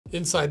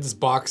Inside this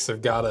box,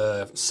 I've got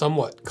a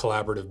somewhat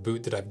collaborative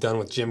boot that I've done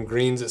with Jim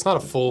Green's. It's not a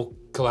full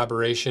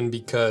collaboration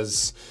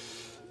because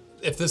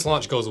if this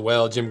launch goes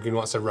well, Jim Green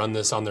wants to run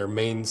this on their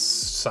main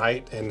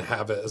site and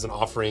have it as an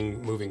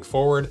offering moving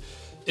forward.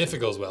 If it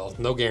goes well,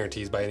 no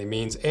guarantees by any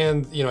means.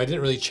 And you know, I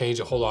didn't really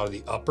change a whole lot of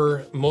the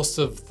upper. Most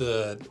of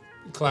the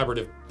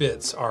collaborative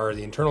bits are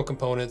the internal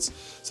components.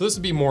 So this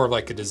would be more of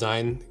like a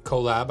design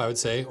collab, I would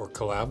say, or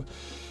collab,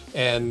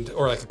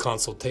 or like a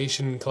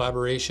consultation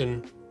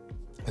collaboration.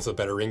 It's a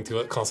better ring to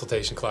it,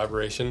 consultation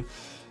collaboration.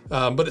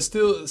 But I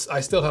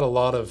still had a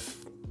lot of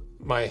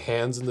my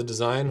hands in the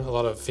design, a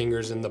lot of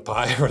fingers in the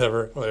pie,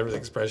 or whatever the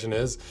expression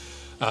is.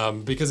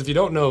 Because if you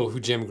don't know who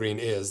Jim Green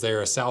is,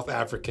 they're a South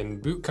African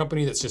boot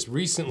company that's just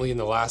recently in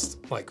the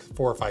last like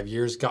 4 or 5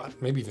 years,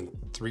 maybe even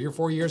 3 or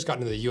 4 years,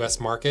 gotten into the US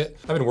market.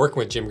 I've been working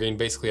with Jim Green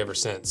basically ever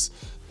since.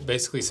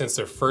 Basically since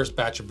their first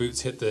batch of boots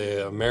hit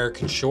the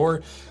American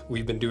shore,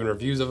 we've been doing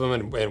reviews of them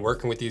and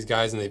working with these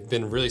guys, and they've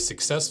been really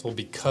successful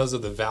because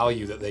of the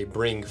value that they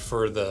bring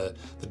for the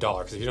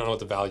dollar. Because if you don't know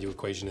what the value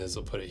equation is,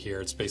 I'll put it here.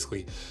 It's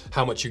basically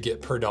how much you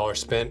get per dollar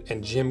spent.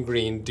 And Jim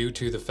Green, due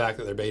to the fact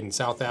that they're made in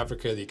South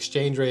Africa, the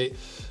exchange rate,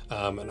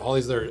 and all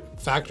these other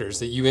factors,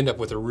 that you end up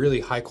with a really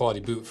high quality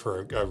boot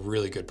for a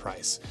really good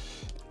price.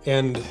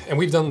 And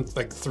we've done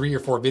like 3 or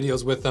 4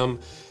 videos with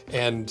them,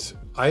 and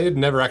I had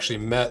never actually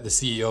met the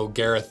CEO,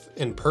 Gareth,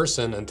 in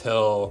person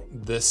until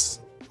this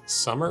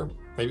summer,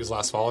 maybe it was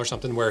last fall or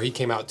something, where he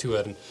came out to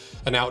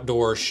an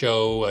outdoor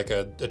show, like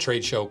a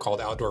trade show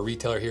called Outdoor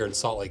Retailer here in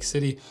Salt Lake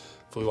City.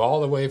 Flew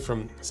all the way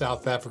from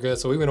South Africa.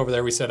 So we went over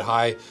there, we said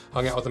hi,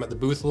 hung out with them at the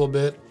booth a little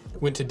bit,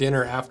 went to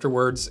dinner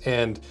afterwards,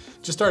 and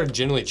just started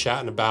generally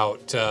chatting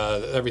about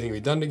everything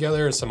we've done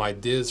together and some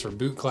ideas for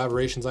boot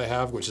collaborations I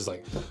have, which is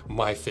like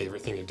my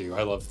favorite thing to do.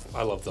 I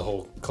love the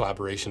whole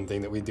collaboration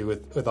thing that we do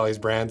with all these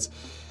brands.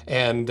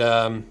 And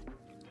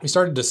we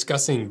started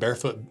discussing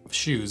barefoot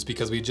shoes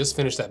because we just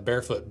finished that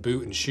barefoot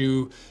boot and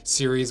shoe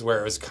series where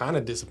it was kind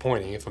of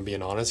disappointing, if I'm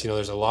being honest. You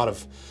know,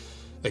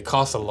 they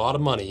cost a lot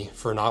of money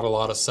for not a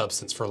lot of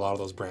substance for a lot of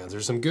those brands.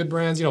 There's some good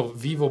brands, you know,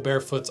 Vivo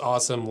Barefoot's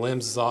awesome,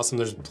 Limbs is awesome.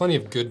 There's plenty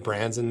of good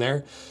brands in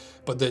there,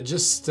 but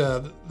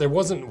there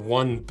wasn't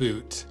one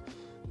boot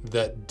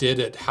that did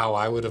it how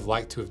I would have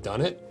liked to have done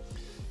it.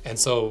 And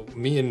so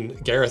me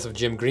and Gareth of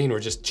Jim Green were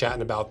just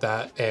chatting about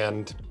that,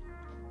 and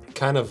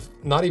kind of,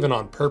 not even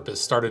on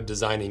purpose, started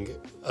designing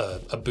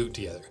a boot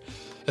together.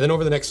 And then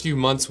over the next few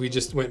months, we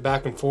just went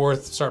back and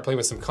forth, started playing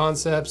with some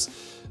concepts.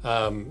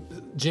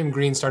 Jim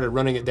Green started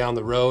running it down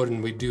the road,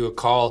 and we'd do a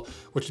call,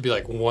 which would be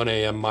like 1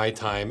 a.m. my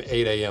time,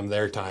 8 a.m.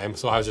 their time.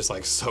 So I was just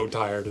like so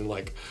tired and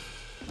like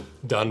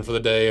done for the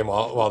day, and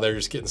while they're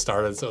just getting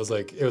started. So it was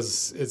like,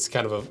 it's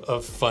kind of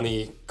a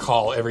funny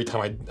call every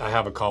time I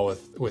have a call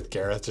with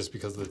Gareth, just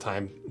because of the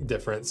time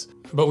difference.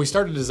 But we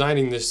started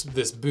designing this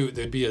boot.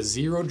 There'd be a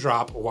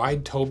 0-drop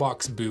wide toe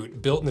box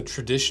boot built in the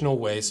traditional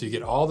way, so you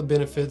get all the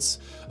benefits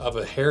of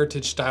a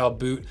heritage style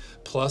boot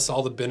plus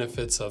all the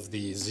benefits of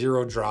the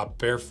 0-drop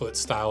barefoot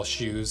style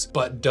shoes,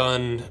 but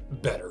done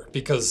better.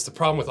 Because the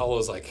problem with all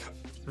those like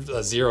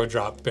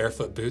 0-drop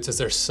barefoot boots is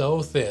they're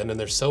so thin and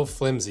they're so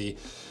flimsy.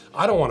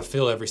 I don't want to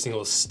feel every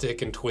single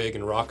stick and twig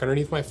and rock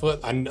underneath my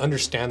foot. I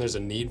understand there's a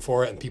need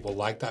for it and people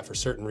like that for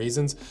certain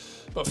reasons.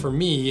 But for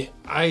me,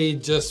 I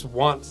just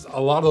want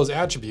a lot of those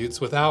attributes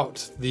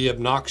without the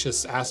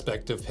obnoxious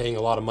aspect of paying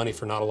a lot of money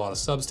for not a lot of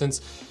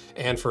substance,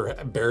 and for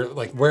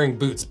like wearing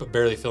boots but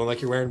barely feeling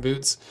like you're wearing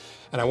boots.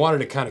 And I wanted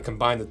to kind of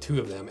combine the two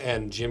of them,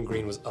 and Jim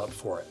Green was up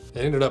for it. It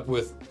ended up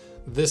with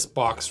this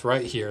box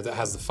right here that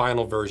has the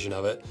final version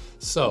of it.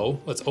 So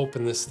let's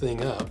open this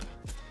thing up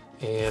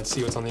and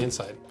see what's on the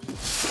inside.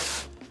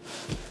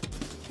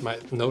 You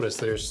might notice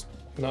there's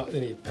not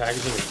any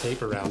packaging or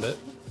tape around it.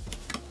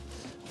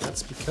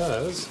 That's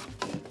because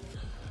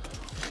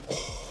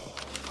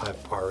I've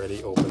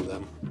already opened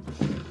them.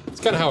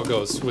 It's kind of how it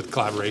goes with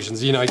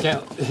collaborations. You know, I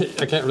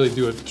can't really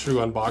do a true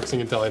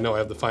unboxing until I know I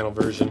have the final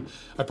version.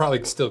 I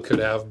probably still could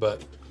have,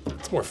 but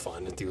it's more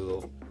fun to do a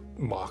little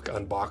mock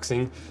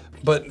unboxing.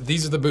 But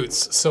these are the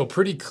boots. So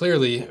pretty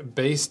clearly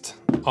based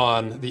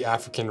on the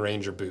African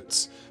Ranger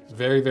boots.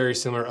 Very, very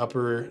similar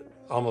upper,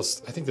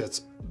 almost, I think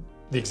that's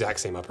the exact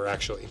same upper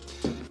actually.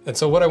 And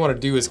so what I want to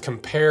do is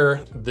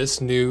compare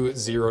this new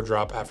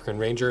 0-drop African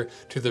Ranger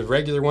to the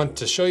regular one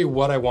to show you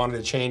what I wanted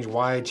to change,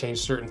 why I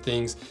changed certain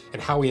things,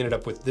 and how we ended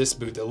up with this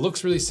boot that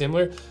looks really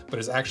similar, but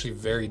is actually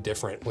very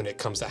different when it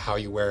comes to how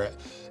you wear it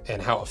and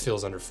how it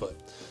feels underfoot.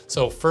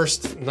 So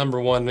first,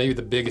 number one, maybe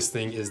the biggest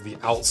thing is the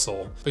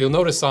outsole. But you'll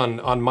notice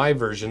on my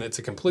version, it's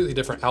a completely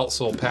different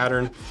outsole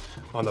pattern.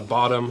 On the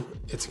bottom,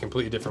 it's a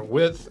completely different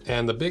width.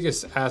 And the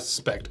biggest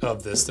aspect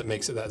of this that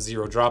makes it that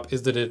 0-drop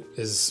is that it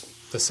is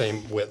the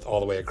same width all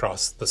the way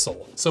across the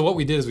sole. So what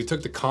we did is we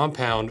took the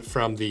compound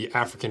from the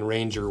African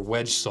Ranger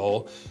wedge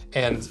sole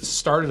and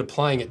started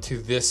applying it to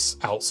this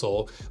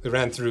outsole. We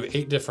ran through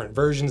 8 different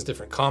versions,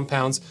 different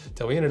compounds,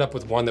 till we ended up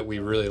with one that we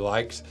really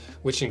liked,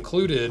 which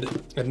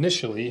included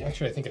initially,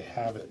 actually I think I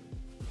have it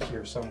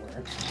here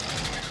somewhere.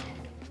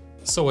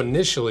 So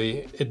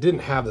initially, it didn't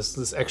have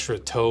this extra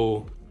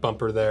toe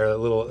bumper there, a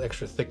little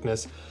extra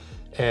thickness.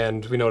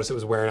 And we noticed it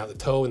was wearing out the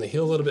toe and the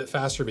heel a little bit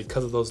faster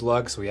because of those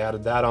lugs. So we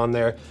added that on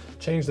there,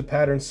 changed the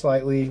pattern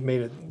slightly,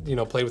 made it, you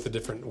know, played with the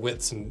different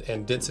widths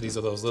and densities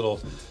of those little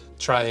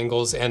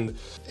triangles. And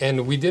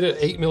we did it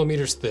 8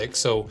 millimeters thick.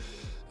 So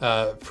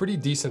pretty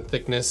decent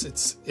thickness.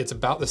 It's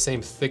about the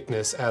same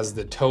thickness as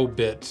the toe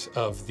bit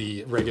of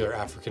the regular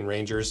African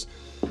Rangers.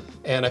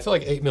 And I feel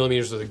like 8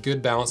 millimeters was a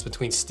good balance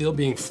between still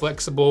being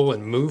flexible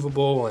and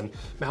movable and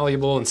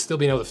malleable and still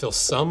being able to feel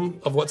some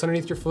of what's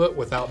underneath your foot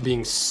without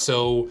being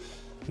so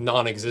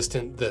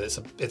non-existent that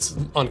it's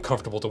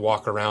uncomfortable to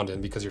walk around in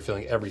because you're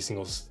feeling every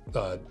single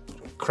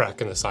crack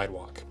in the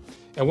sidewalk.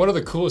 And one of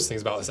the coolest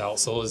things about this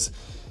outsole is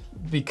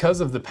because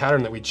of the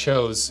pattern that we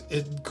chose,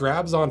 it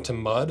grabs onto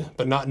mud,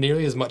 but not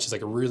nearly as much as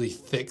like a really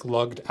thick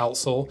lugged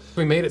outsole.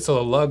 We made it so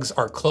the lugs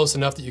are close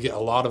enough that you get a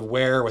lot of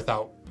wear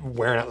without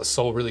wearing out the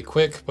sole really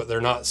quick, but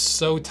they're not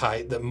so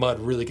tight that mud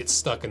really gets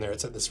stuck in there.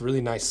 It's at this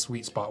really nice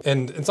sweet spot.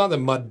 And it's not that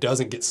mud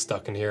doesn't get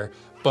stuck in here,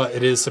 but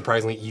it is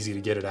surprisingly easy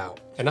to get it out.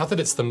 And not that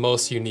it's the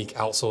most unique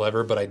outsole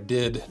ever, but I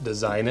did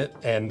design it,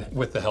 and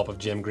with the help of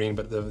Jim Green,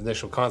 but the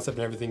initial concept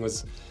and everything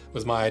was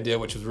my idea,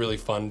 which was really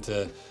fun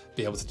to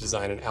be able to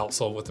design an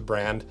outsole with the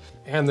brand.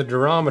 And the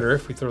durometer,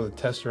 if we throw the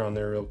tester on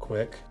there real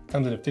quick,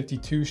 comes in a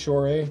 52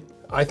 Shore A.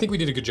 I think we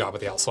did a good job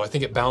with the outsole. I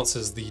think it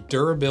balances the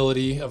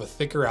durability of a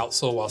thicker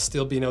outsole while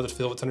still being able to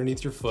feel what's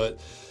underneath your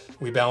foot.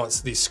 We balance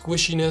the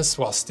squishiness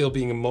while still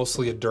being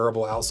mostly a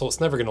durable outsole.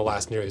 It's never gonna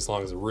last nearly as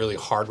long as a really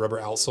hard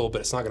rubber outsole,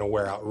 but it's not gonna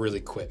wear out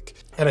really quick.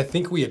 And I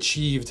think we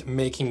achieved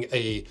making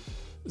a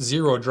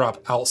zero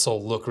drop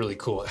outsole look really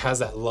cool. It has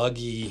that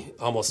luggy,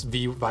 almost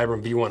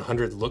Vibram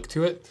V100 look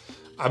to it.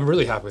 I'm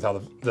really happy with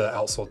how the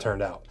outsole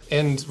turned out.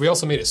 And we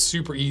also made it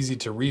super easy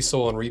to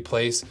resole and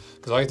replace,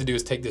 because all you have to do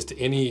is take this to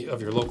any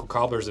of your local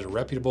cobblers that are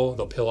reputable.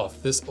 They'll peel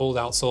off this old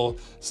outsole,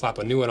 slap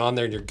a new one on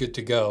there, and you're good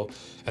to go.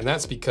 And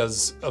that's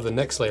because of the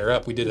next layer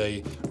up. We did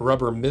a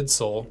rubber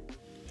midsole,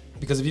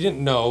 because if you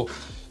didn't know,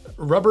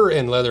 rubber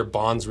and leather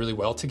bonds really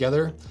well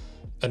together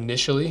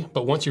initially,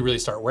 but once you really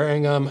start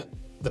wearing them,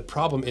 the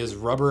problem is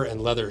rubber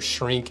and leather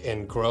shrink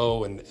and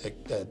grow and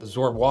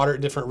absorb water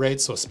at different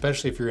rates. So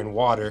especially if you're in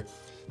water,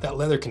 that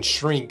leather can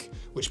shrink,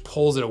 which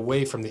pulls it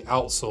away from the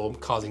outsole,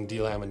 causing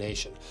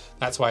delamination.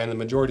 That's why in the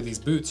majority of these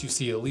boots, you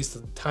see at least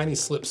a tiny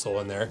slip sole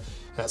in there.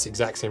 And that's the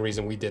exact same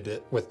reason we did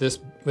it with this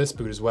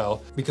boot as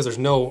well, because there's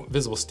no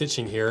visible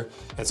stitching here.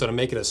 And so to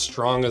make it as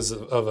strong as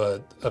of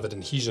an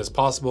adhesion as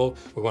possible,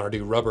 we want to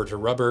do rubber to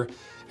rubber.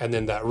 And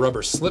then that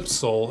rubber slip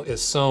sole is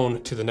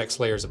sewn to the next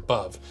layers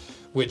above,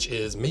 which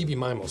is maybe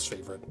my most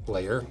favorite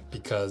layer,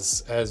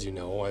 because as you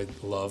know, I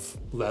love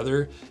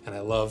leather and I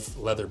love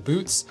leather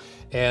boots.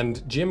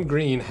 And Jim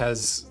Green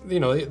has, you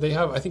know, they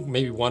have, I think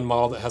maybe one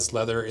model that has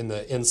leather in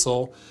the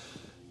insole,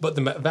 but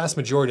the vast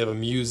majority of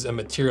them use a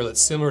material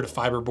that's similar to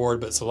fiberboard,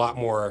 but it's a lot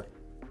more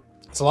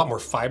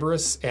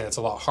fibrous and it's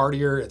a lot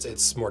hardier.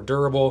 It's more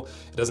durable.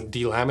 It doesn't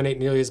delaminate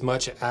nearly as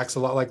much. It acts a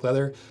lot like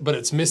leather, but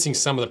it's missing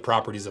some of the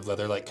properties of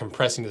leather, like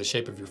compressing to the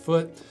shape of your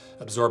foot,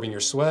 absorbing your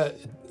sweat.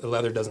 The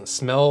leather doesn't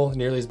smell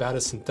nearly as bad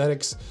as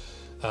synthetics.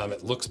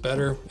 It looks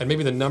better. And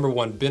maybe the number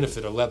one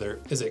benefit of leather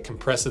is it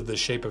compresses the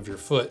shape of your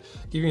foot,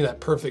 giving you that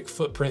perfect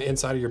footprint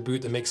inside of your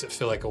boot that makes it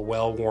feel like a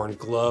well-worn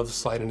glove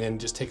sliding in,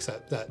 just takes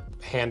that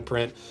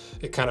handprint.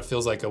 It kind of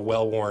feels like a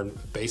well-worn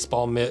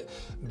baseball mitt.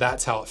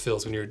 That's how it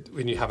feels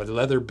when you have a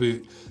leather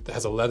boot that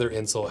has a leather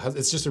insole.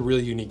 It's just a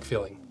really unique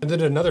feeling. And then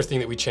another thing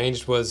that we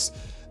changed was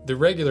the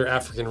regular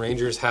African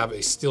Rangers have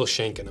a steel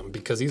shank in them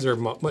because these are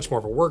much more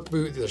of a work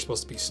boot. They're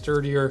supposed to be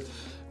sturdier,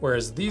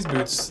 whereas these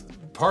boots,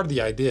 part of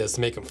the idea is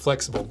to make them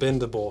flexible,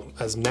 bendable,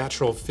 as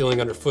natural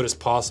feeling underfoot as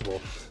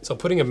possible. So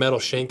putting a metal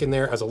shank in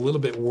there, I was a little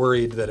bit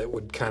worried that it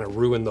would kind of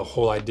ruin the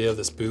whole idea of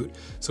this boot.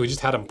 So we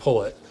just had them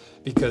pull it,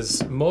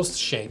 because most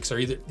shanks are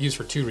either used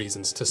for two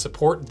reasons: to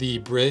support the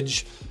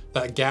bridge,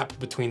 that gap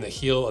between the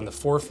heel and the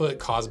forefoot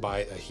caused by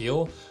a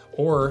heel,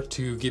 or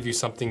to give you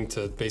something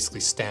to basically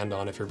stand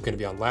on if you're gonna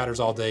be on ladders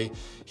all day,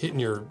 hitting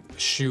your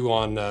shoe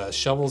on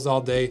shovels all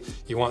day.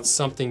 You want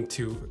something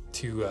to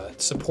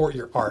support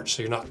your arch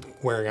so you're not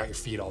wearing out your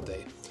feet all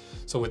day.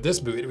 So with this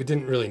boot, we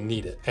didn't really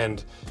need it.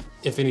 And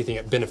if anything,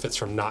 it benefits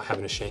from not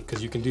having a shank,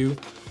 because you can do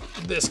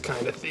this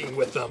kind of thing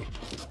with them.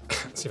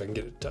 Let's see if I can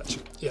get it to touch.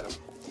 Yeah.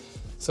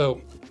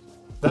 So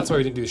that's why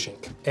we didn't do the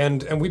shank.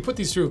 And we put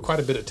these through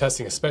quite a bit of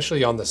testing,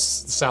 especially on the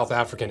South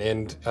African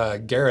end.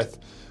 Gareth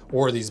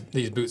wore these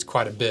boots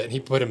quite a bit, and he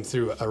put him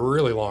through a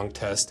really long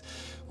test,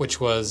 which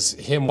was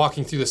him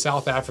walking through the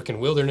South African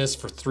wilderness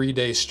for 3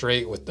 days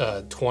straight with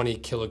a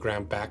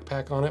 20-kilogram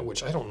backpack on it,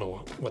 which I don't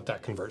know what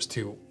that converts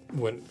to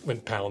when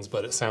pounds,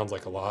 but it sounds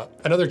like a lot.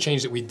 Another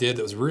change that we did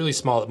that was really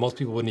small that most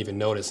people wouldn't even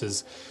notice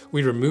is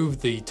we removed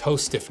the toe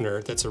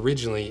stiffener that's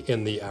originally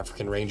in the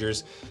African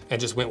Rangers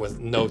and just went with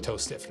no toe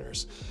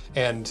stiffeners.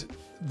 And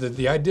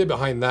the idea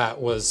behind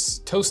that was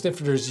toe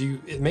stiffeners,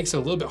 it makes it a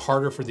little bit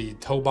harder for the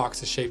toe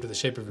box to shape to the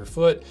shape of your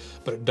foot,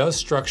 but it does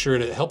structure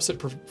it. It helps it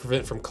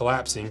prevent from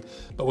collapsing.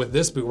 But with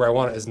this boot, where I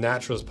want it as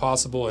natural as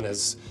possible and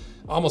as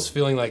almost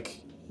feeling like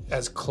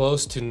as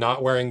close to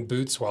not wearing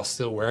boots while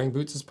still wearing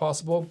boots as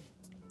possible.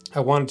 I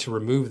wanted to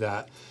remove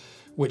that,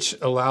 which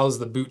allows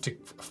the boot to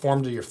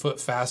form to your foot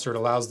faster. It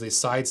allows the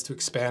sides to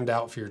expand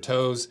out for your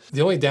toes.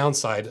 The only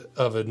downside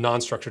of a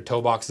non-structured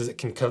toe box is it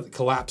can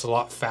collapse a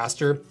lot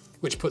faster,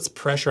 which puts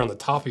pressure on the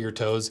top of your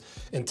toes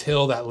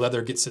until that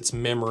leather gets its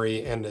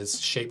memory and is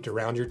shaped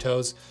around your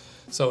toes.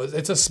 So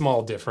it's a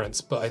small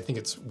difference, but I think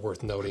it's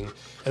worth noting.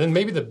 And then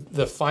maybe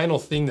the final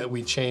thing that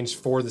we changed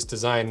for this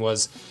design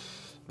was,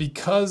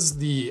 because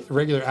the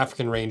regular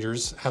African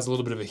Rangers has a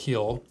little bit of a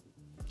heel,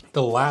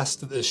 the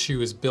last that the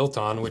shoe is built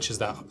on, which is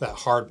that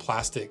hard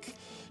plastic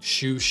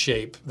shoe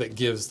shape that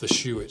gives the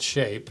shoe its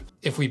shape.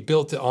 If we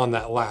built it on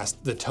that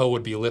last, the toe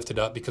would be lifted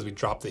up because we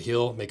dropped the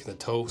heel, making the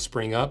toe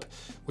spring up,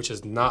 which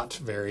is not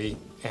very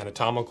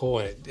anatomical,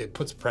 and it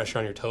puts pressure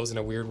on your toes in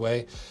a weird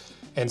way.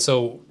 And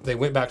so they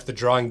went back to the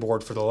drawing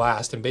board for the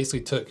last and basically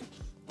took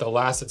the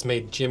last that's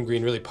made Jim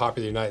Green really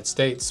popular in the United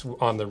States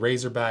on the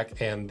Razorback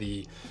and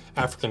the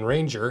African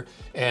Ranger,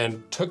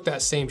 and took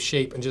that same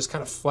shape and just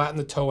kind of flattened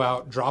the toe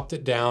out, dropped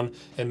it down,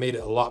 and made it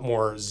a lot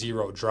more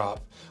zero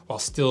drop while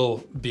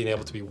still being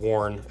able to be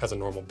worn as a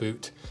normal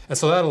boot. And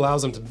so that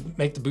allows them to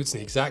make the boots in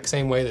the exact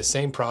same way, the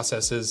same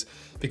processes,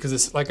 because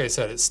it's, like I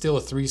said, it's still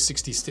a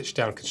 360 stitch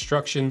down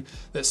construction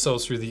that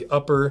sews through the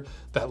upper,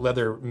 that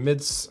leather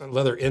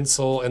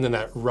insole, and then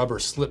that rubber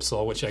slip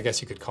sole, which I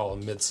guess you could call a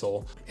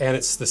midsole. And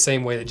it's the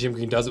same way that Jim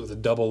Green does it, with a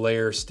double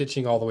layer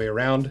stitching all the way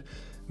around,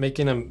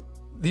 making them,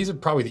 these are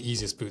probably the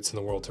easiest boots in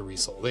the world to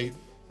resole.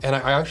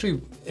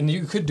 And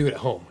you could do it at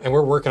home. And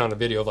we're working on a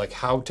video of like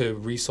how to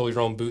resole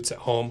your own boots at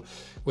home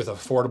with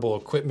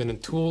affordable equipment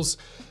and tools,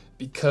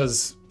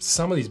 because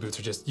some of these boots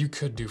are just, you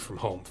could do from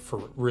home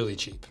for really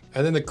cheap.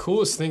 And then the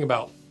coolest thing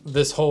about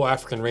this whole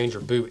African Ranger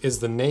boot is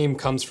the name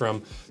comes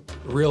from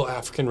real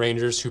African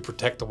Rangers who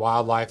protect the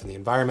wildlife and the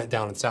environment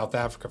down in South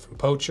Africa from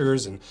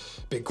poachers and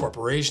big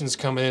corporations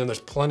coming in.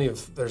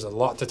 There's a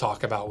lot to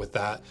talk about with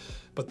that.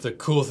 But the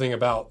cool thing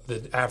about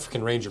the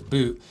African Ranger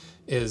boot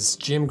is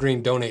Jim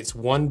Green donates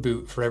 1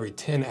 boot for every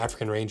 10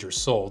 African Rangers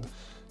sold.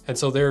 And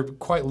so they're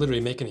quite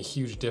literally making a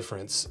huge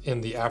difference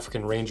in the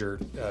African Ranger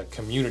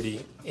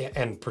community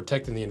and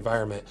protecting the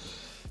environment,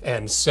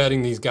 and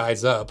setting these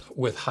guys up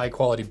with high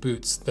quality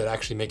boots that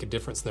actually make a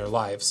difference in their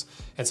lives.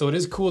 And so it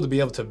is cool to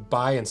be able to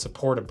buy and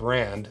support a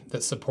brand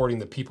that's supporting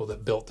the people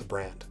that built the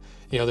brand.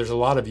 You know, there's a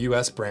lot of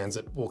US brands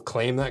that will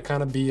claim that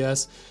kind of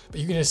BS, but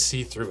you can just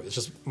see through it. It's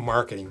just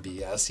marketing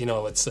BS. You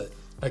know, it's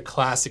a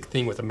classic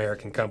thing with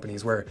American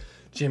companies where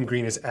Jim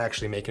Green is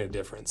actually making a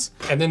difference.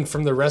 And then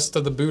from the rest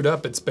of the boot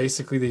up, it's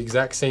basically the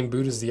exact same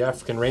boot as the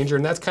African Ranger.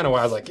 And that's kind of why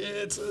I was like,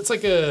 it's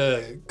like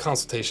a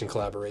consultation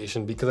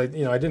collaboration, because I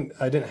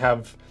didn't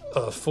have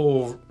a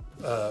full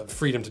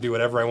freedom to do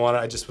whatever I wanted.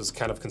 I just was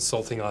kind of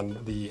consulting on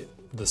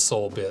the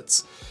sole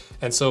bits.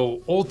 And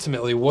so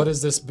ultimately, what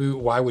is this boot?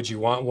 Why would you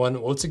want one?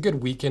 Well, it's a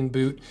good weekend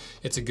boot.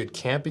 It's a good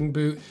camping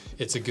boot.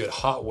 It's a good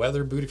hot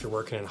weather boot if you're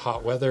working in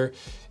hot weather.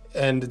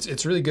 And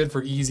it's really good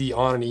for easy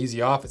on and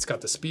easy off. It's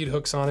got the speed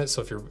hooks on it,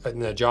 so if you're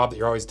in a job that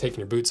you're always taking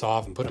your boots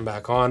off and putting them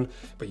back on,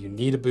 but you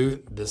need a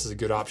boot, this is a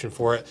good option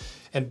for it.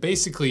 And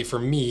basically for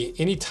me,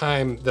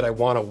 anytime that I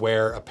wanna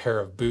wear a pair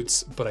of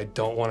boots, but I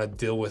don't wanna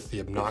deal with the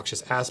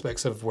obnoxious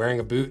aspects of wearing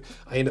a boot,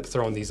 I end up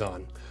throwing these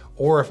on.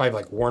 Or if I've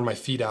like worn my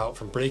feet out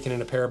from breaking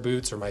in a pair of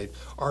boots, or my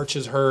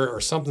arches hurt or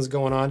something's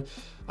going on,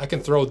 I can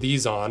throw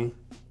these on,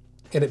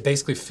 and it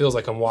basically feels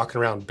like I'm walking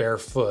around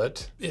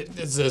barefoot.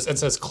 It's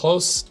as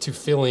close to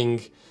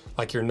feeling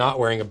like you're not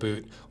wearing a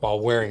boot while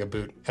wearing a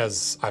boot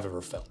as I've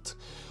ever felt.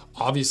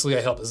 Obviously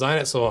I helped design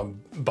it, so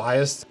I'm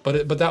biased,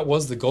 but that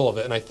was the goal of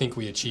it, and I think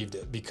we achieved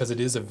it, because it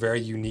is a very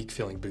unique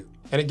feeling boot.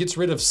 And it gets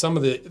rid of some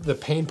of the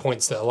pain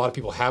points that a lot of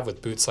people have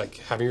with boots, like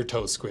having your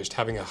toes squished,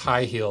 having a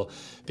high heel,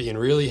 being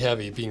really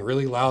heavy, being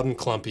really loud and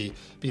clumpy,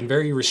 being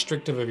very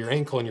restrictive of your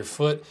ankle and your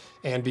foot,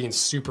 and being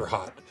super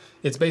hot.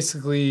 It's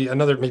basically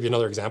maybe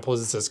another example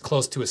is it's as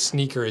close to a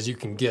sneaker as you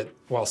can get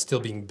while still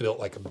being built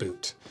like a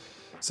boot.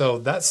 So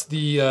that's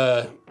the,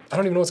 I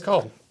don't even know what it's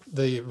called.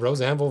 The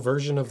Rose Anvil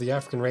version of the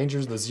African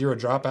Rangers, the zero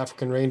drop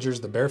African Rangers,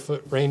 the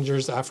Barefoot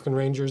Rangers, African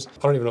Rangers.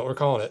 I don't even know what we're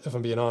calling it, if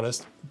I'm being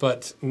honest.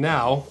 But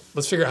now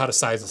let's figure out how to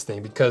size this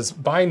thing, because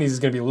buying these is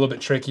gonna be a little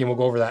bit tricky, and we'll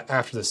go over that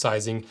after the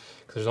sizing,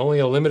 because there's only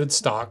a limited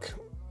stock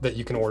that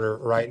you can order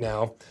right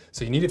now.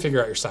 So you need to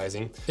figure out your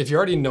sizing. If you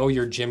already know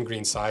your Jim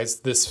Green size,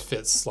 this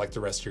fits like the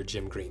rest of your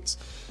Jim Greens.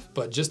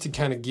 But just to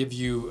kind of give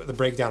you the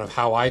breakdown of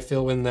how I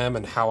feel in them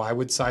and how I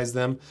would size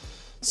them.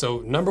 So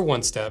number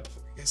 1 step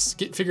is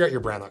figure out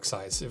your Brannock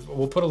size.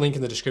 We'll put a link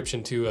in the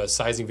description to a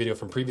sizing video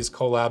from previous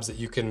collabs that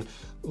you can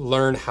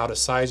learn how to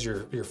size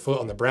your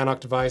foot on the Brannock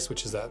device,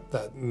 which is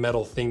that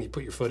metal thing that you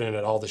put your foot in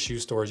at all the shoe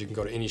stores. You can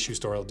go to any shoe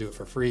store, it'll do it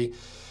for free.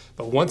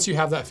 But once you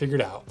have that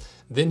figured out,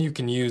 then you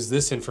can use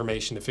this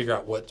information to figure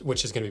out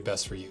which is gonna be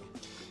best for you.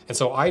 And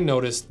so I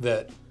noticed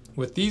that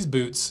with these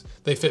boots,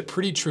 they fit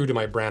pretty true to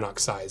my Brannock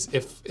size,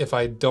 if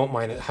I don't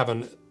mind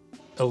having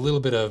a little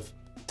bit of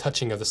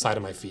touching of the side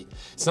of my feet.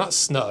 It's not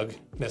snug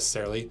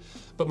necessarily,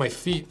 but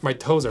my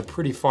toes are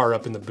pretty far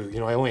up in the boot.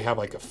 You know, I only have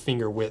like a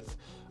finger width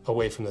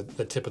away from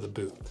the tip of the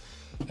boot.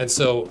 And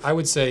so I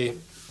would say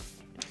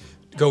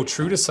go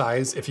true to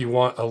size if you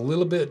want a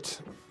little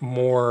bit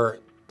more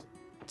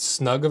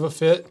snug of a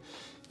fit.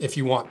 If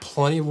you want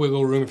plenty of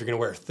wiggle room, if you're gonna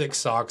wear thick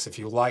socks, if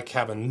you like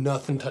having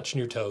nothing touching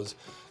your toes,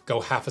 go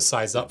half a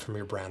size up from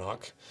your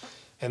Brannock.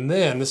 And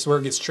then this is where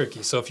it gets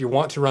tricky. So if you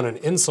want to run an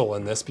insole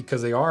in this,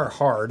 because they are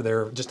hard,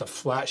 they're just a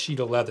flat sheet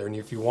of leather, and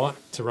if you want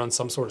to run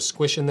some sort of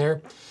squish in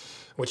there,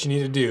 what you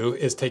need to do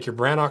is take your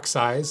Brannock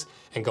size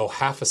and go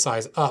half a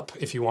size up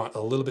if you want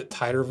a little bit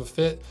tighter of a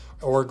fit,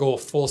 or go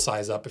full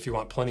size up if you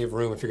want plenty of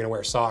room, if you're gonna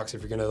wear socks,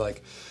 if you're gonna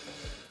like,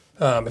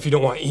 if you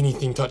don't want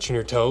anything touching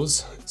your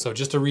toes. So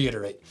just to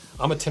reiterate,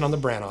 I'm a 10 on the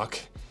Brannock.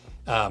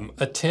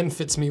 A 10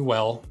 fits me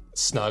well,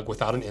 snug,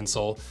 without an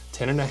insole.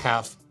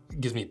 10.5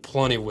 gives me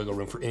plenty of wiggle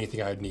room for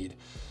anything I would need.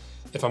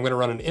 If I'm gonna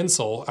run an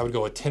insole, I would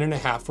go a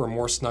 10.5 for a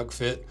more snug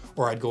fit,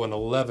 or I'd go an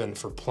 11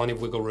 for plenty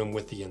of wiggle room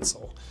with the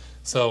insole.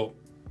 So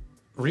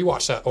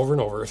rewatch that over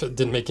and over if it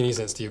didn't make any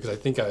sense to you, because I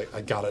think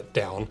I got it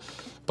down,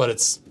 but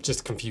it's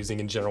just confusing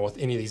in general with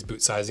any of these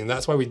boot sizing.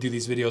 That's why we do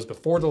these videos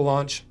before the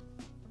launch,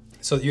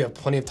 so that you have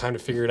plenty of time to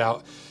figure it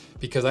out,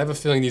 because I have a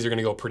feeling these are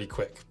gonna go pretty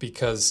quick,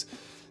 because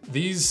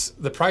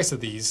the price of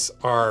these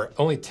are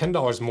only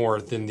 $10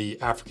 more than the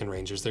African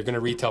Rangers. They're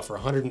gonna retail for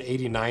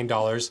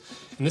 $189,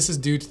 and this is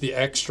due to the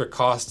extra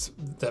cost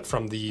that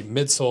from the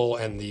midsole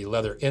and the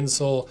leather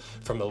insole,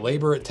 from the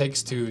labor it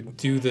takes to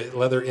do the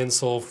leather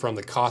insole, from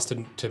the cost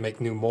to make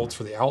new molds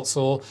for the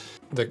outsole,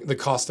 the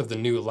cost of the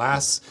new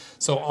lasts.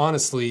 So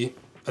honestly,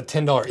 a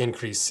 $10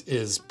 increase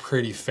is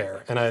pretty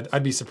fair, and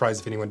I'd be surprised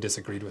if anyone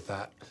disagreed with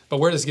that. But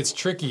where this gets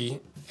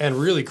tricky and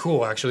really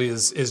cool actually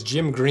is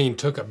Jim Green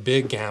took a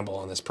big gamble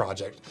on this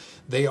project.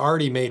 They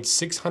already made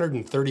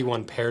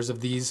 631 pairs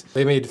of these.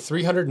 They made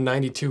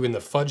 392 in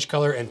the fudge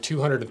color and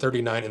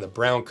 239 in the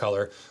brown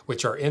color,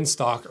 which are in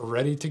stock,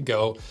 ready to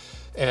go.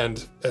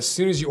 And as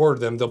soon as you order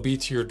them, they'll be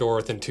to your door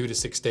within 2 to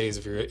 6 days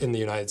if you're in the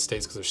United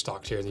States, because they're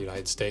stocked here in the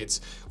United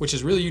States, which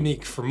is really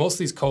unique. For most of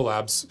these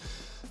collabs,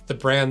 the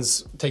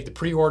brands take the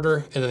pre-order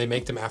and then they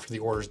make them after the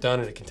order's done,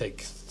 and it can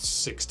take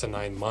 6 to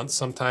 9 months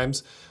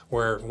sometimes,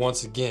 where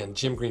once again,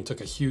 Jim Green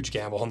took a huge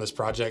gamble on this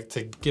project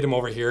to get them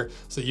over here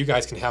so that you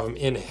guys can have them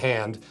in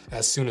hand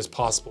as soon as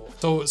possible.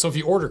 So if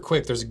you order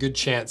quick, there's a good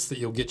chance that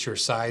you'll get your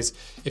size.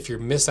 If you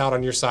miss out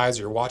on your size,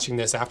 or you're watching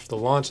this after the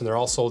launch and they're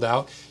all sold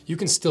out, you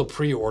can still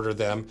pre-order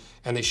them,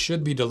 and they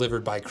should be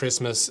delivered by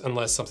Christmas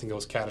unless something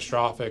goes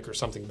catastrophic or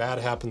something bad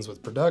happens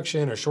with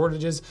production or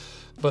shortages,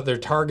 but they're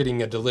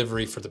targeting a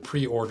delivery for the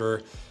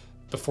pre-order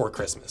before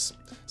Christmas.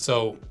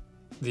 So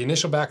the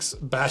initial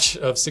batch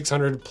of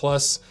 600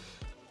 plus,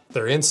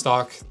 they're in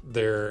stock,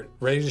 they're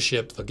ready to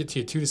ship. They'll get to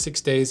you 2 to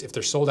 6 days. If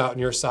they're sold out in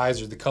your size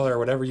or the color or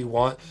whatever you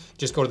want,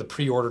 just go to the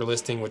pre-order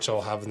listing, which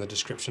I'll have in the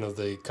description of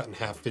the cut in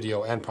half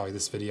video and probably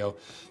this video.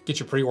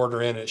 Get your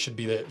pre-order in, it should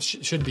be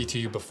to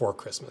you before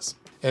Christmas.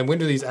 And when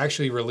do these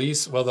actually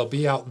release? Well, they'll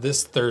be out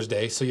this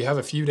Thursday, so you have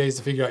a few days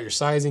to figure out your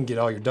sizing, get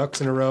all your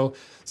ducks in a row,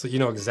 so you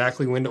know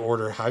exactly when to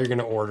order, how you're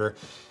gonna order,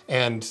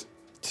 and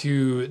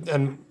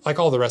like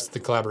all the rest of the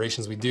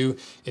collaborations we do,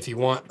 if you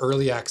want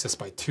early access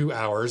by 2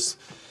 hours,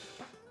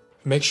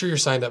 make sure you're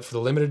signed up for the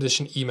limited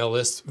edition email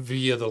list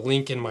via the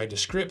link in my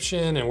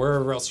description and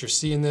wherever else you're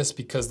seeing this,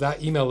 because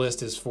that email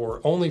list is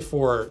only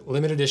for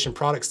limited edition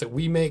products that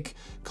we make,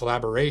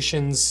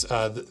 collaborations,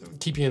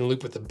 keep you in the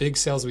loop with the big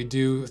sales we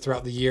do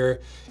throughout the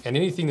year, and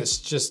anything that's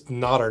just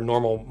not our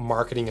normal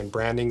marketing and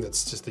branding,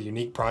 that's just the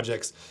unique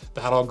projects,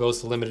 that all goes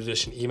to the limited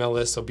edition email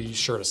list. So be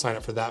sure to sign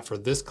up for that for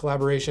this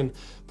collaboration,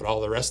 but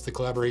all the rest of the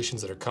collaborations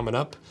that are coming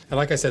up. And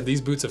like I said,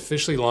 these boots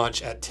officially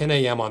launch at 10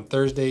 a.m. on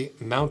Thursday,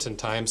 Mountain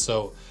Time.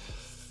 So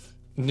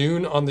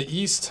noon on the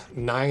east,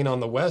 9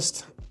 on the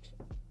west,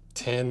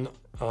 10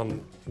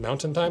 on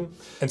Mountain Time.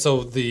 And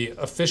so the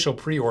official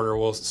pre-order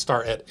will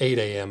start at 8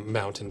 a.m.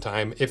 Mountain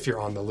Time if you're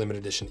on the limited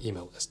edition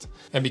email list.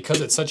 And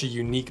because it's such a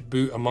unique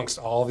boot amongst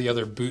all the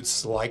other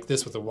boots like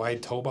this with a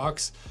wide toe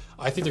box,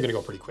 I think they're gonna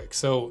go pretty quick.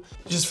 So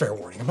just fair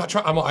warning.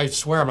 I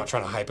swear I'm not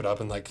trying to hype it up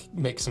and like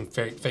make some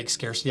fake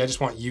scarcity. I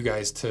just want you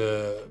guys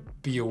to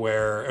be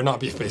aware, or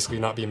basically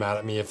not be mad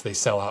at me if they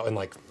sell out in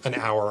like an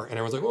hour and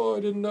everyone's like, oh, I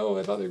didn't know,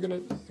 I thought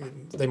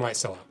they might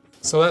sell out.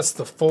 So that's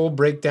the full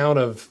breakdown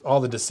of all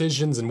the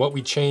decisions and what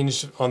we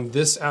changed on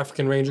this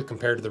African Ranger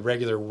compared to the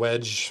regular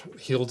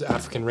wedge-heeled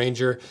African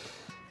Ranger.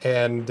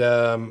 And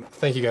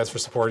thank you guys for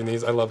supporting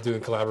these. I love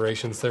doing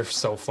collaborations. They're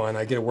so fun.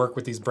 I get to work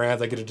with these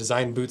brands. I get to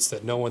design boots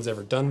that no one's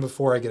ever done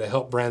before. I get to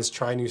help brands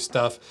try new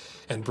stuff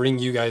and bring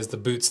you guys the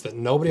boots that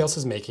nobody else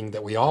is making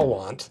that we all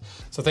want.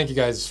 So thank you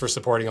guys for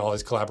supporting all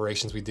these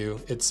collaborations we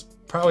do. It's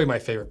probably my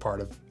favorite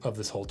part of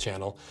this whole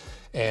channel.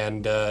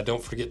 And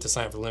don't forget to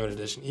sign up for the limited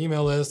edition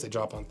email list. They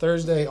drop on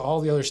Thursday.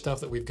 All the other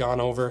stuff that we've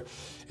gone over.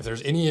 If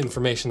there's any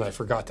information that I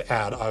forgot to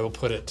add, I will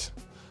put it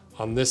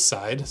on this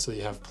side so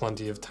you have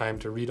plenty of time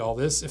to read all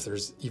this if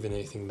there's even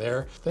anything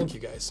there. Thank you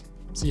guys.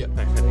 See ya.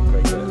 I didn't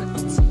quite get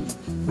it.